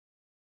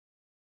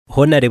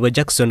Honorable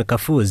Jackson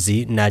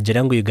Kafuuzi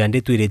nagira ngo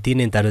Uganda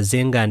tuiretine ntaro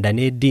z'enganda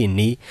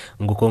n'edini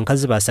ngo konka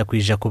zibasa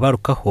kwija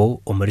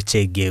kubarukaho omuri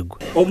Kyegego.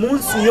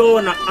 Omunsi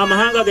yona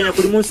amahanga aganya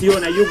kuri munsi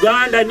yona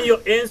Uganda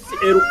niyo ensi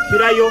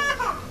erukirayo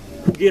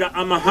kugira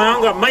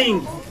amahanga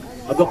maingi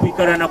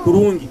agakwikarana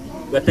kurungi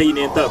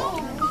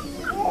gatayinentako.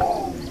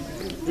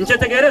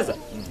 Nchetegereza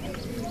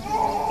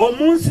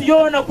omunsi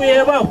yona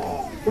kuyebaho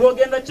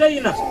kubogenda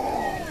China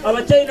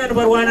abachina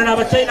nibarwana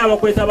n'abachina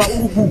bakweta ba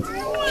urugu.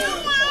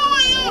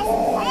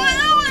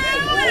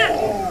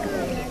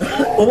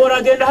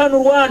 Oboragenda hano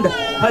Rwanda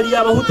hari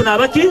abahutu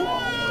n'abaki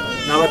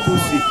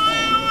n'abatusi.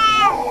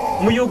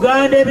 Mu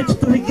Uganda ebitu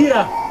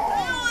tubigira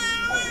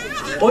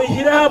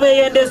oyihira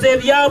abayendeze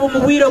byabo mu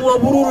bwire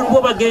oburuuru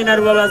ngo bagenda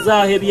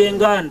babazahe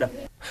bw'enganda.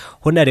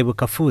 Honorable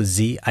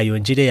Kafuuzi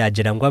ayonjire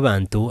yagira ngo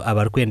abantu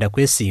abarikwenda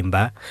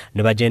kwesimba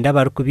nibagyenda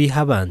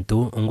barikubiha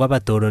abantu ngo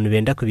abatooro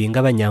nibenda kubinga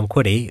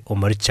abanyankore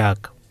omuri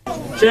Kyaka.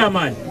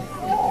 Chairman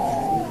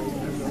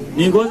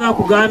ningoza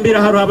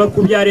kugambira haro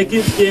abarikubyare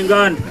kintu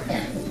ky'enganda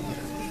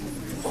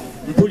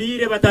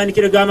mpulire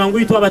batandikire gama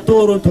ngwitwa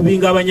abatooro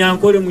ntubinga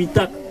abanyankore mu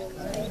itaka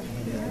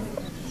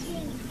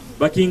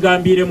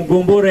bakingambire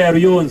mugombora ya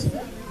Ruyonza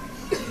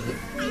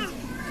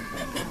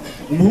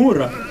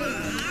muhura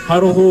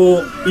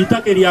haroho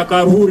itake lya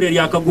karuhure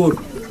lya kagoro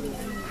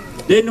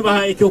deni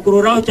bahaye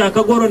cyokuroraho cya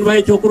kagoro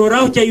nibahaye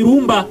cyokuroraho cya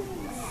irumba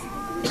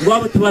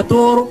ngwabo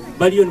tubatoro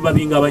baliyo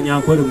nibabinga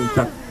abanyankore mu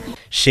itaka.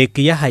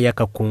 Sheki yahaya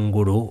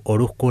kakunguru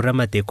orukura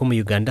amateko mu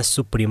Uganda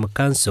Supreme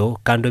Council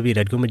kandi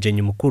bira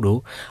ry'umujenyi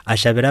mukuru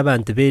ashabira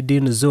abantu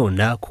bedini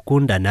zona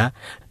kukundana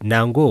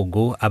na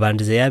ngogo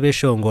abandize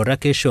yabeshongora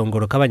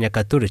keshongoro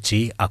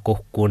kabanyakatoliki ako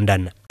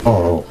kukundana.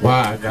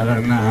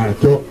 Wagarana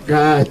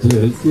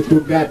tokaje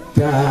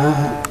situgata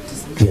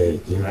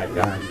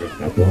kekiragande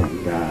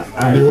kabonga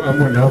aliwa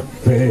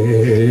munafe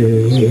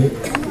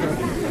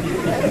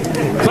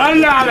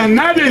salla ala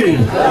nabi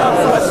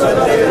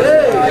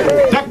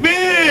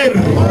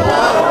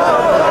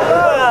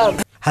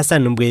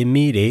Hassan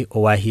Mbwemire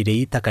owahire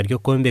itaka ryo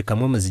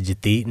kombekamwe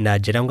muzigiti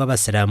nagira ngo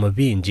abasiramu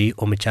binji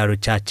omucyaro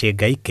cya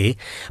Kyegayike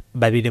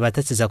babiri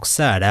batatsiza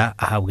kusara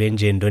ahabwe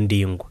ngendo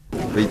ndingo.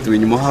 Baitu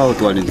inyuma haho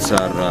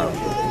twalindisara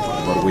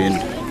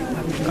barwenda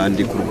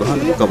kandi kuruga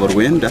hano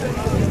kabarwenda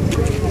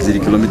ziri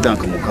kilomita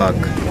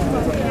nkamukaga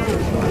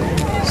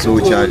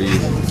so cyari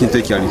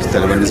kintu cyari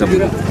kitarabaniza mu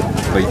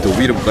baitu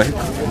bire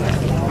bugahika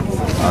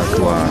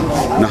atwa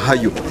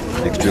nahayo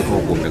ekitwe ko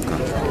gombeka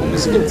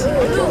omuzigiti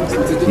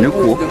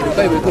niko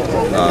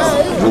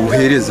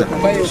ubuhereza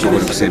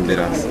ushobora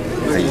gusembera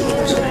hayi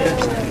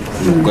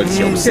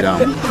n'ubwatsi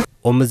y'Umusiramu.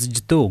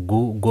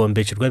 Omuzigitogu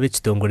gombekirwa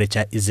b'ekitongole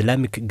cya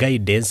Islamic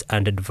Guidance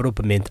and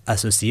Development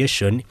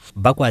Association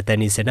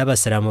bakwatanise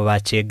n'abasiramu ba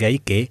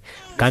Kyegayike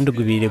kandi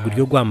gubire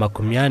guryo gwa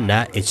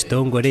makumyana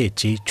ekitongole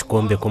eki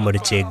kikombeko muri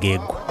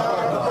Kyegego.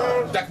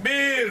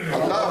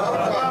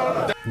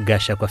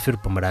 Gasha kwa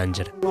Philip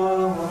Murangira.